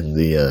that in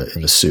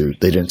the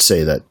suit. They didn't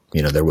say that,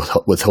 they're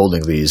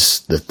withholding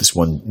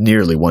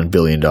nearly $1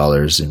 billion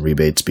in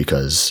rebates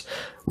because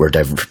we're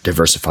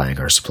diversifying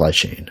our supply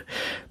chain.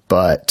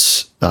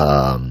 But,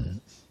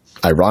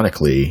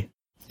 ironically,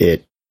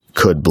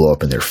 could blow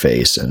up in their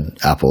face, and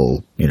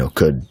Apple,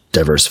 could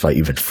diversify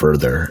even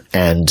further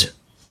and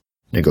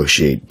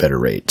negotiate better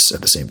rates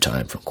at the same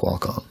time from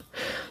Qualcomm.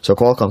 So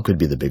Qualcomm could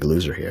be the big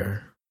loser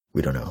here.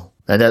 We don't know.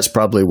 And that's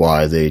probably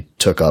why they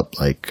took up,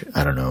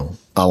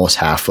 almost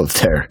half of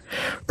their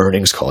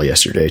earnings call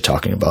yesterday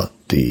talking about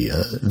the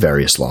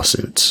various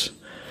lawsuits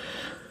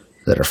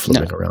that are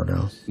floating around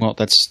now. Well,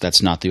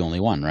 that's not the only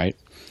one, right?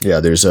 Yeah,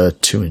 there's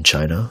 2 in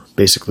China,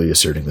 basically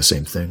asserting the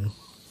same thing.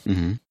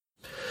 Mm-hmm.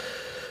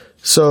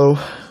 So,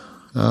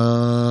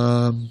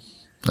 I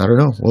don't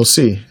know. We'll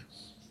see.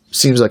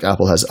 Seems like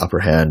Apple has the upper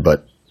hand,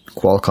 but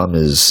Qualcomm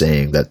is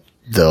saying that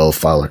they'll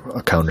file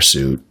a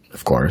countersuit,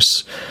 of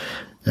course.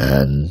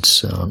 And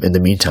in the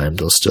meantime,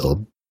 they'll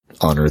still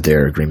honor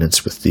their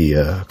agreements with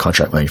the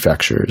contract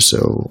manufacturers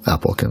so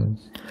Apple can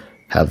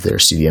have their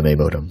CDMA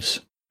modems.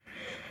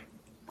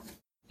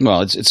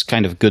 Well, it's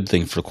kind of a good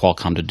thing for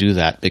Qualcomm to do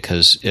that,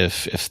 because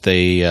if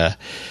they, I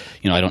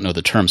don't know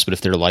the terms, but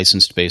if they're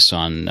licensed based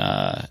on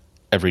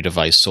every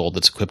device sold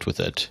that's equipped with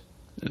it,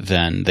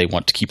 then they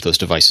want to keep those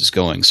devices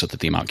going so that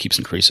the amount keeps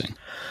increasing.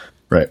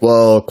 Right.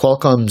 Well,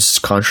 Qualcomm's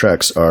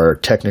contracts are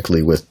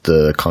technically with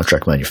the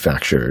contract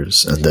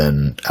manufacturers, and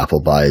then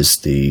Apple buys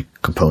the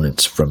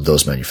components from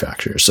those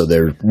manufacturers. So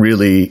they're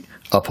really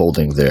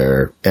upholding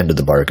their end of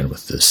the bargain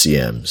with the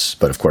CMs.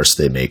 But of course,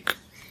 they make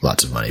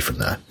lots of money from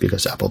that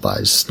because Apple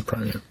buys the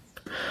premium.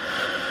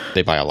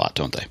 They buy a lot,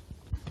 don't they?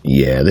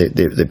 Yeah,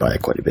 they buy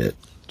quite a bit.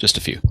 Just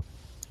a few.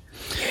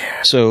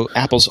 So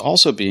Apple's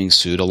also being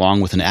sued along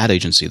with an ad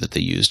agency that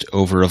they used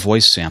over a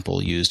voice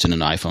sample used in an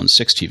iPhone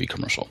 6 TV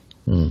commercial.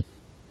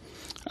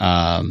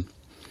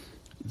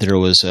 There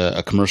was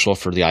a commercial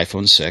for the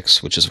iPhone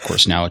 6, which is, of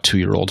course, now a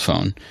 2-year-old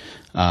phone,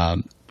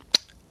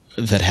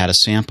 that had a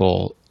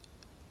sample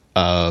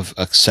of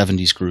a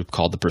 70s group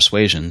called the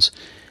Persuasions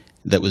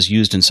that was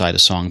used inside a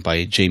song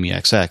by Jamie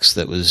XX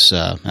that was,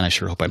 and I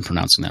sure hope I'm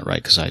pronouncing that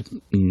right because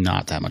I'm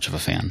not that much of a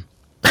fan.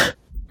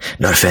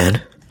 Not a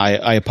fan?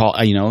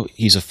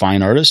 He's a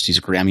fine artist. He's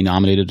a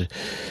Grammy-nominated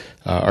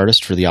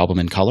artist for the album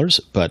In Colors,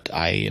 but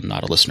I am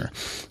not a listener.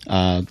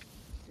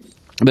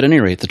 But at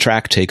any rate, the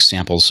track takes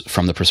samples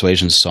from the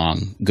Persuasions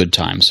song Good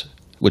Times,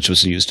 which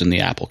was used in the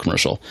Apple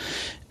commercial.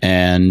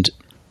 And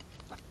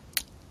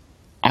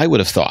I would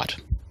have thought,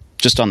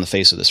 just on the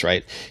face of this,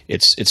 right,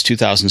 it's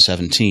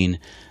 2017,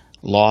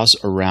 laws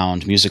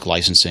around music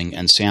licensing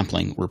and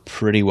sampling were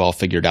pretty well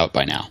figured out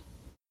by now.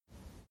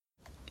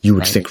 You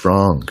would think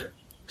wrong,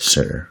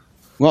 sir.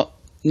 Well,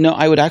 no,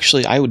 I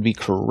would be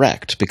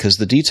correct, because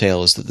the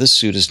detail is that this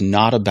suit is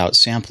not about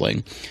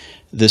sampling.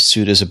 This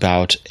suit is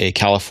about a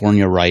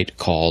California right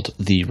called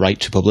the right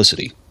to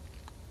publicity,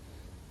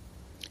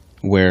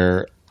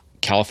 where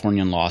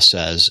Californian law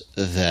says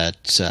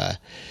that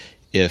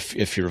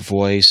if your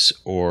voice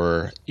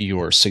or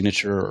your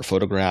signature or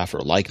photograph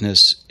or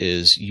likeness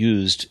is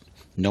used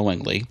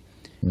knowingly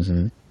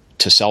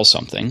to sell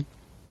something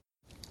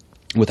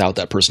without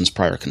that person's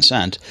prior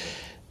consent,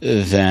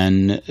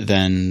 then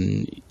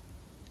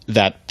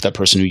that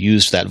person who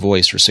used that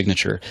voice or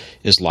signature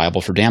is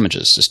liable for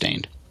damages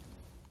sustained.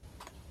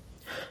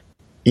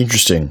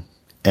 Interesting,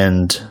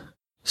 and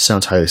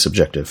sounds highly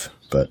subjective,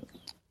 but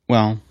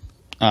well,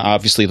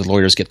 obviously the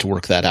lawyers get to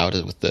work that out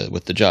with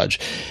the judge,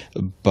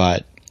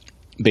 but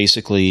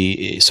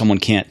basically someone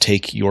can't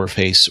take your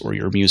face or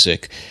your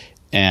music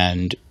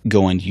and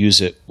go and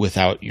use it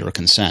without your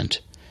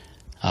consent.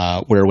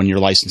 Where when you're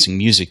licensing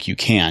music, you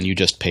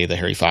just pay the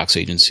Harry Fox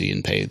agency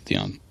and pay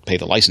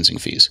the licensing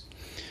fees.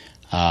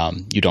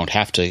 You don't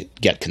have to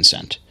get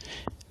consent.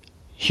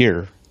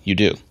 Here, you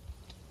do.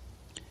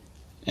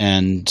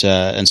 And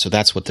so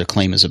that's what their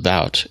claim is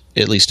about,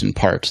 at least in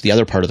part. The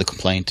other part of the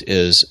complaint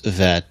is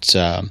that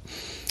there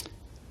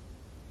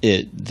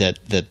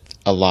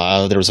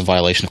was a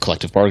violation of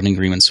collective bargaining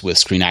agreements with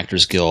Screen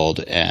Actors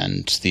Guild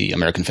and the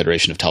American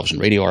Federation of Television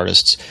and Radio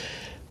Artists,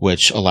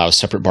 which allows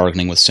separate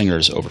bargaining with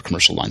singers over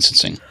commercial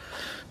licensing.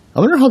 I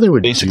wonder how they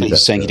would basically do that,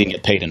 saying he didn't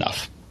get paid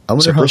enough.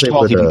 So first of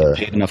all, he didn't get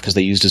paid enough because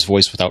they used his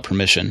voice without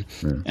permission,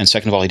 and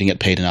second of all, he didn't get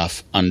paid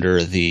enough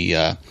under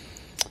the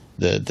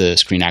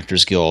Screen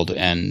Actors Guild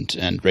and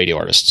radio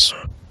artists.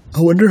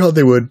 I wonder how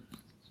they would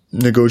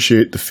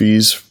negotiate the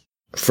fees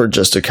for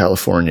just a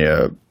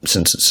California,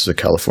 since it's a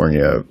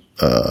California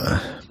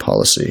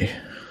policy.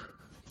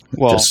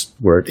 Well, just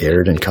where it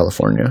aired in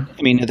California.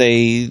 I mean,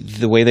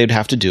 the way they'd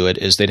have to do it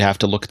is they'd have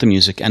to look at the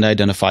music and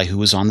identify who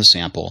was on the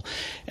sample,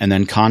 and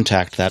then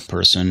contact that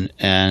person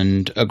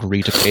and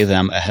agree to pay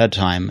them ahead of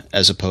time,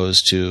 as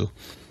opposed to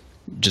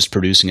just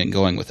producing it and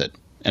going with it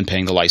and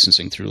paying the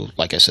licensing through,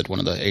 like I said, one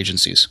of the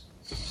agencies.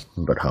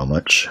 But how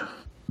much?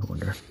 I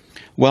wonder.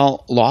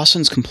 Well,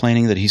 Lawson's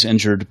complaining that he's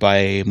injured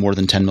by more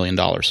than $10 million.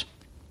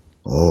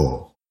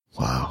 Oh,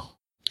 wow.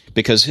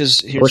 Because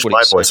I wish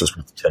my voice was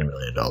worth $10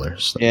 million.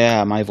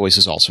 Yeah, my voice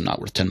is also not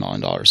worth $10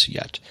 million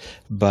yet.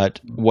 But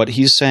what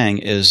he's saying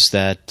is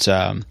that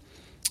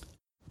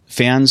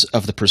fans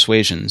of the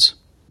Persuasions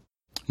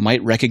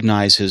might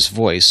recognize his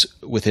voice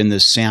within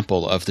this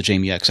sample of the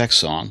Jamie XX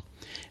song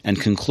and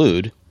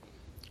conclude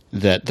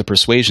that the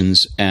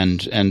Persuasions and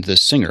the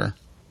singer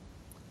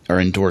are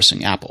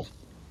endorsing Apple,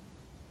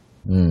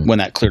 when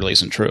that clearly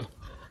isn't true.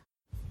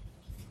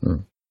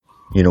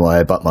 You know why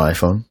I bought my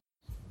iPhone?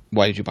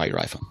 Why did you buy your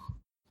iPhone?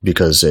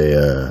 Because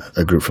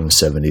a group from the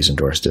 70s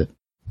endorsed it.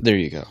 There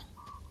you go.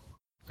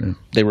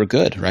 They were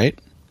good, right?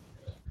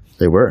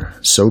 They were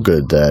so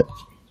good that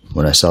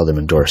when I saw them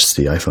endorse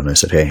the iPhone, I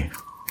said, hey,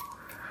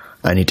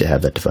 I need to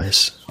have that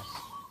device.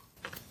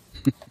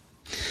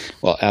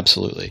 Well,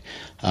 absolutely.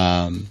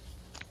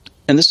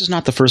 And this is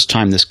not the first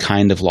time this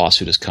kind of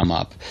lawsuit has come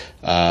up.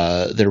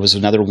 There was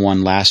another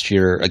one last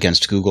year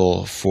against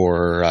Google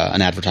for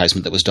an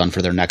advertisement that was done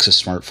for their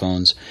Nexus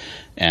smartphones,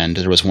 and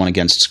there was one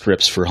against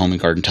Scripps for home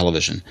and garden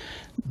television.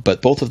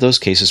 But both of those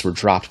cases were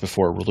dropped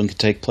before a ruling could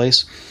take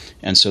place.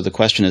 And so the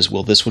question is,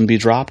 will this one be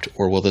dropped,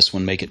 or will this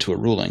one make it to a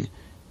ruling?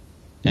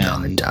 No,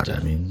 I doubt it.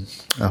 I mean,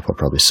 Apple will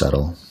probably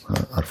settle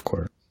out of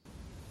court.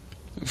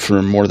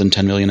 For more than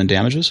 $10 million in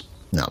damages?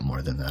 Not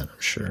more than that, I'm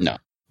sure. No.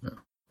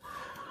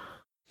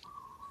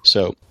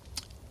 So,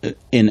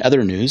 in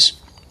other news,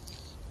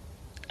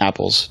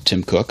 Apple's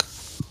Tim Cook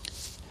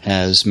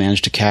has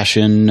managed to cash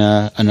in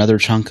another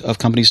chunk of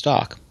company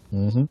stock.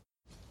 Mm-hmm.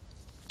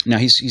 Now,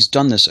 he's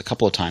done this a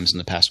couple of times in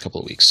the past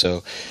couple of weeks,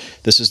 so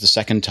this is the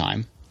second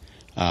time.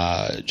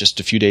 Just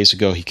a few days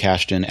ago, he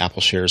cashed in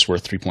Apple shares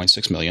worth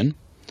 $3.6 million.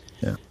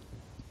 Yeah.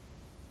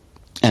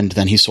 And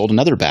then he sold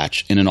another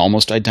batch in an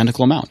almost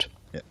identical amount.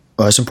 Yeah.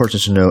 Well, it's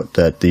important to note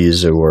that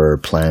these were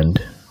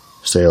planned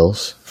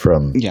sales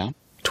from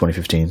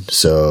 2015.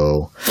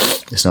 So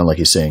it's not like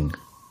he's saying,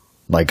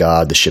 my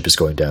God, the ship is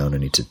going down. I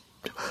need to...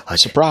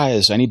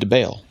 Surprise, I need to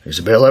bail. I need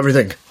to bail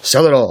everything.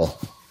 Sell it all.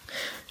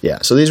 Yeah,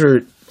 so these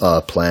were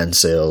planned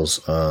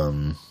sales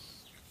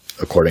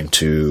according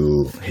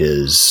to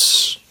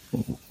his...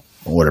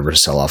 whatever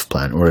his sell-off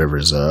plan, or whatever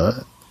his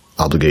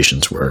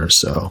obligations were.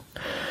 So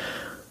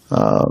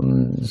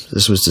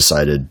this was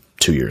decided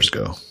 2 years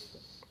ago,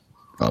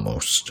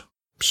 almost.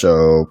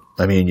 So,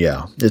 I mean,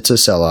 yeah, it's a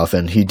sell-off,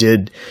 and he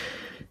did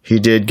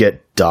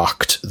get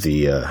docked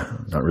the,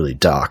 not really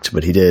docked,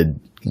 but he did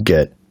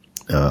get,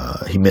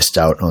 he missed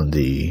out on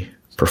the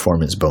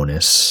performance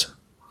bonus.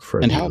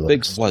 And how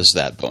big was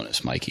that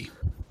bonus, Mikey?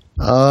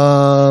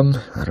 I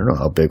don't know.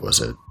 How big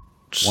was it?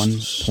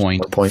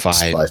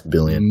 $1.5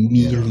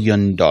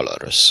 million.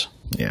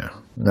 Yeah,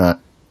 not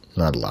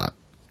a lot.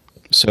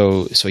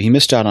 So he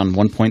missed out on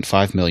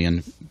 $1.5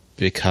 million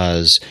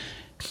because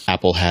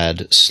Apple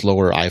had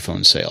slower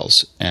iPhone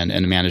sales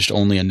and managed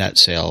only a net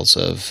sales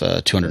of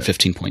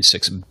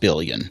 $215.6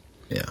 billion.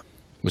 Yeah,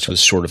 which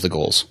was short of the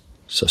goals.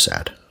 So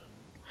sad.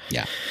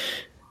 Yeah.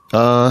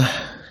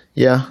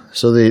 Yeah.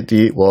 So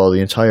the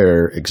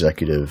entire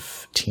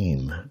executive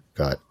team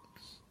got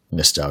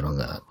missed out on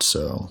that.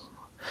 So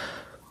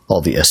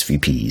all the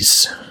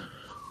SVPs.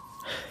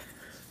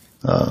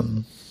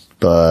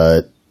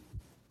 But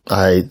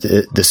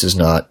this is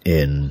not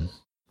in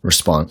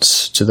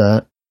response to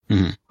that.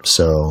 Mm-hmm.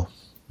 So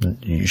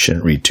you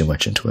shouldn't read too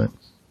much into it.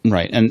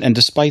 Right. And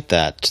despite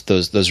that,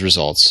 those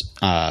results,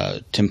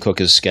 Tim Cook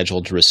is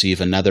scheduled to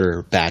receive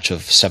another batch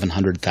of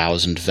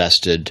 700,000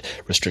 vested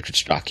restricted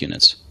stock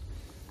units.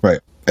 Right.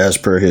 As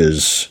per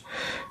his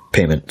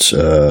payment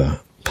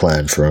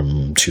plan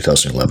from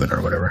 2011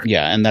 or whatever.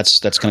 Yeah, and that's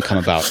going to come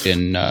about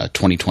in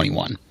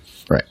 2021.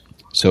 Right.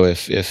 So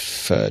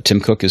if Tim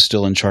Cook is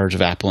still in charge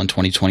of Apple in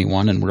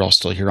 2021 and we're all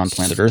still here on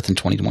planet Earth in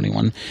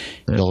 2021,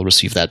 he'll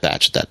receive that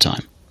batch at that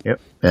time.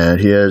 Yep.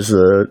 And he has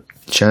a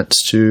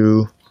chance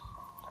to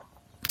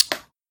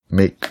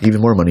make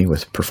even more money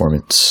with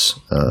performance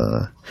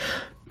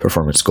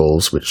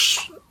goals,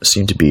 which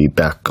seem to be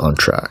back on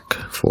track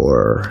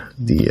for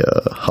the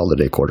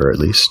holiday quarter at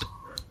least.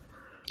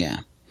 Yeah.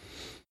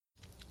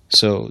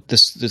 So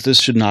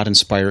this should not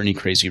inspire any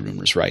crazy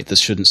rumors, right?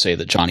 This shouldn't say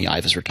that Johnny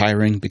Ive is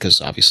retiring,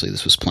 because obviously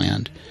this was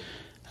planned.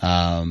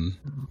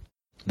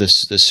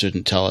 This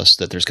shouldn't tell us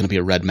that there's going to be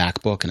a red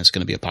MacBook and it's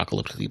going to be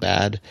apocalyptically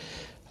bad.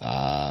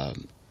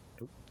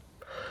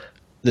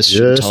 This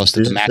shouldn't tell us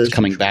that the Mac's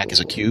coming back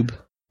as a cube.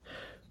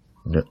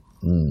 No.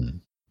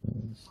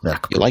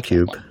 MacBook you like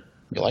Cube. That one.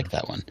 You like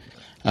that one.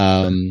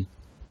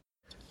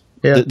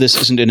 Yeah. This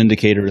isn't an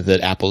indicator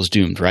that Apple's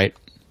doomed, right?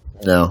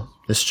 No,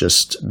 it's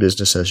just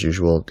business as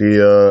usual.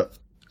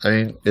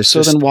 It's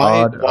so then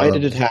why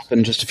did it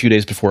happen just a few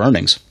days before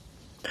earnings?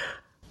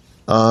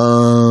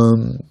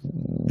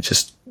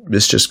 It's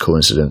just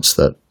coincidence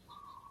that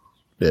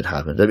it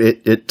happened.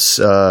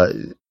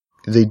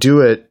 They do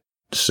it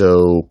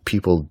so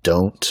people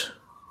don't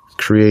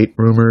create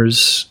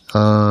rumors,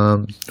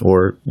 but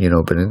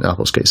in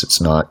Apple's case, it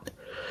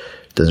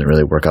doesn't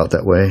really work out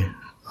that way.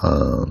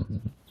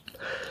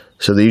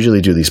 So they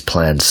usually do these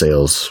planned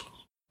sales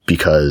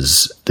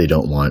because they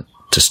don't want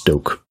to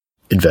stoke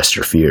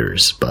investor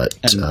fears. But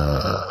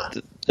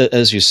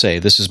as you say,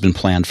 this has been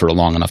planned for a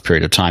long enough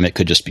period of time. It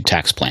could just be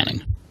tax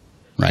planning,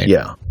 right?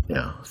 Yeah.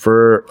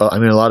 For a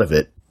lot of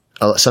it.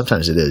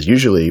 Sometimes it is.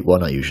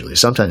 Not usually.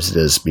 Sometimes it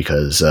is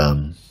because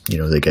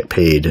they get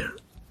paid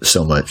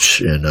so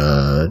much in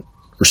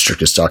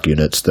restricted stock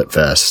units that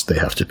vest, they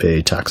have to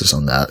pay taxes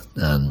on that,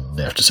 and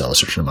they have to sell a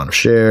certain amount of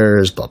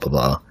shares, blah, blah,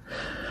 blah,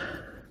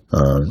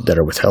 that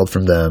are withheld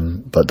from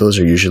them. But those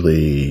are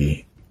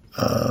usually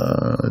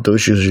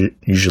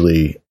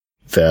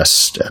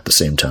vest at the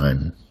same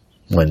time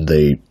when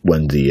the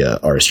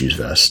RSUs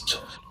vest.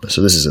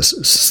 So this is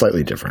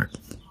slightly different.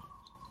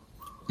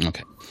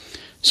 Okay.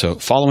 So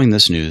following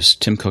this news,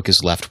 Tim Cook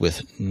is left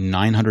with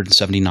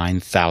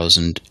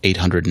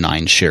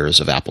 979,809 shares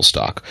of Apple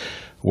stock,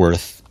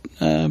 worth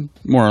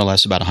more or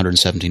less about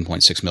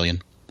 $117.6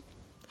 million.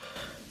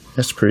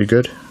 That's pretty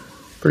good.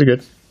 Pretty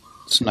good.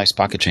 It's a nice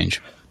pocket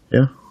change.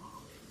 Yeah.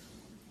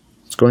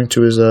 It's going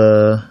to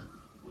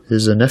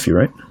his nephew,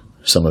 right?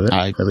 Some of it,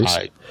 at least.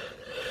 I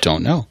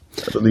don't know.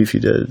 I believe he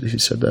did. He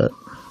said that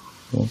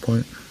at one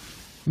point.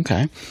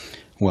 Okay.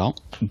 Well,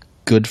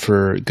 good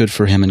for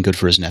him and good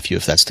for his nephew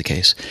if that's the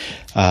case.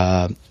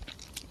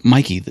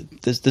 Mikey,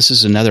 this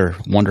is another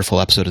wonderful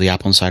episode of the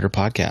Apple Insider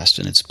Podcast,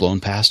 and it's blown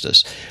past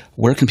us.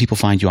 Where can people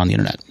find you on the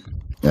internet?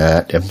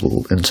 At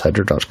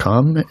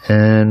appleinsider.com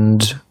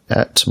and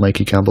at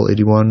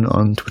MikeyCampbell81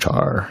 on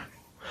Twitter.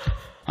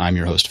 I'm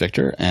your host,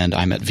 Victor, and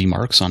I'm at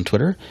vmarks on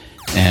Twitter.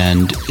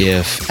 And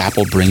if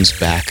Apple brings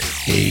back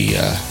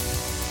a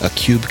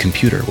Cube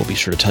computer, we'll be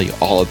sure to tell you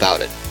all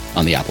about it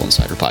on the Apple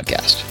Insider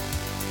Podcast.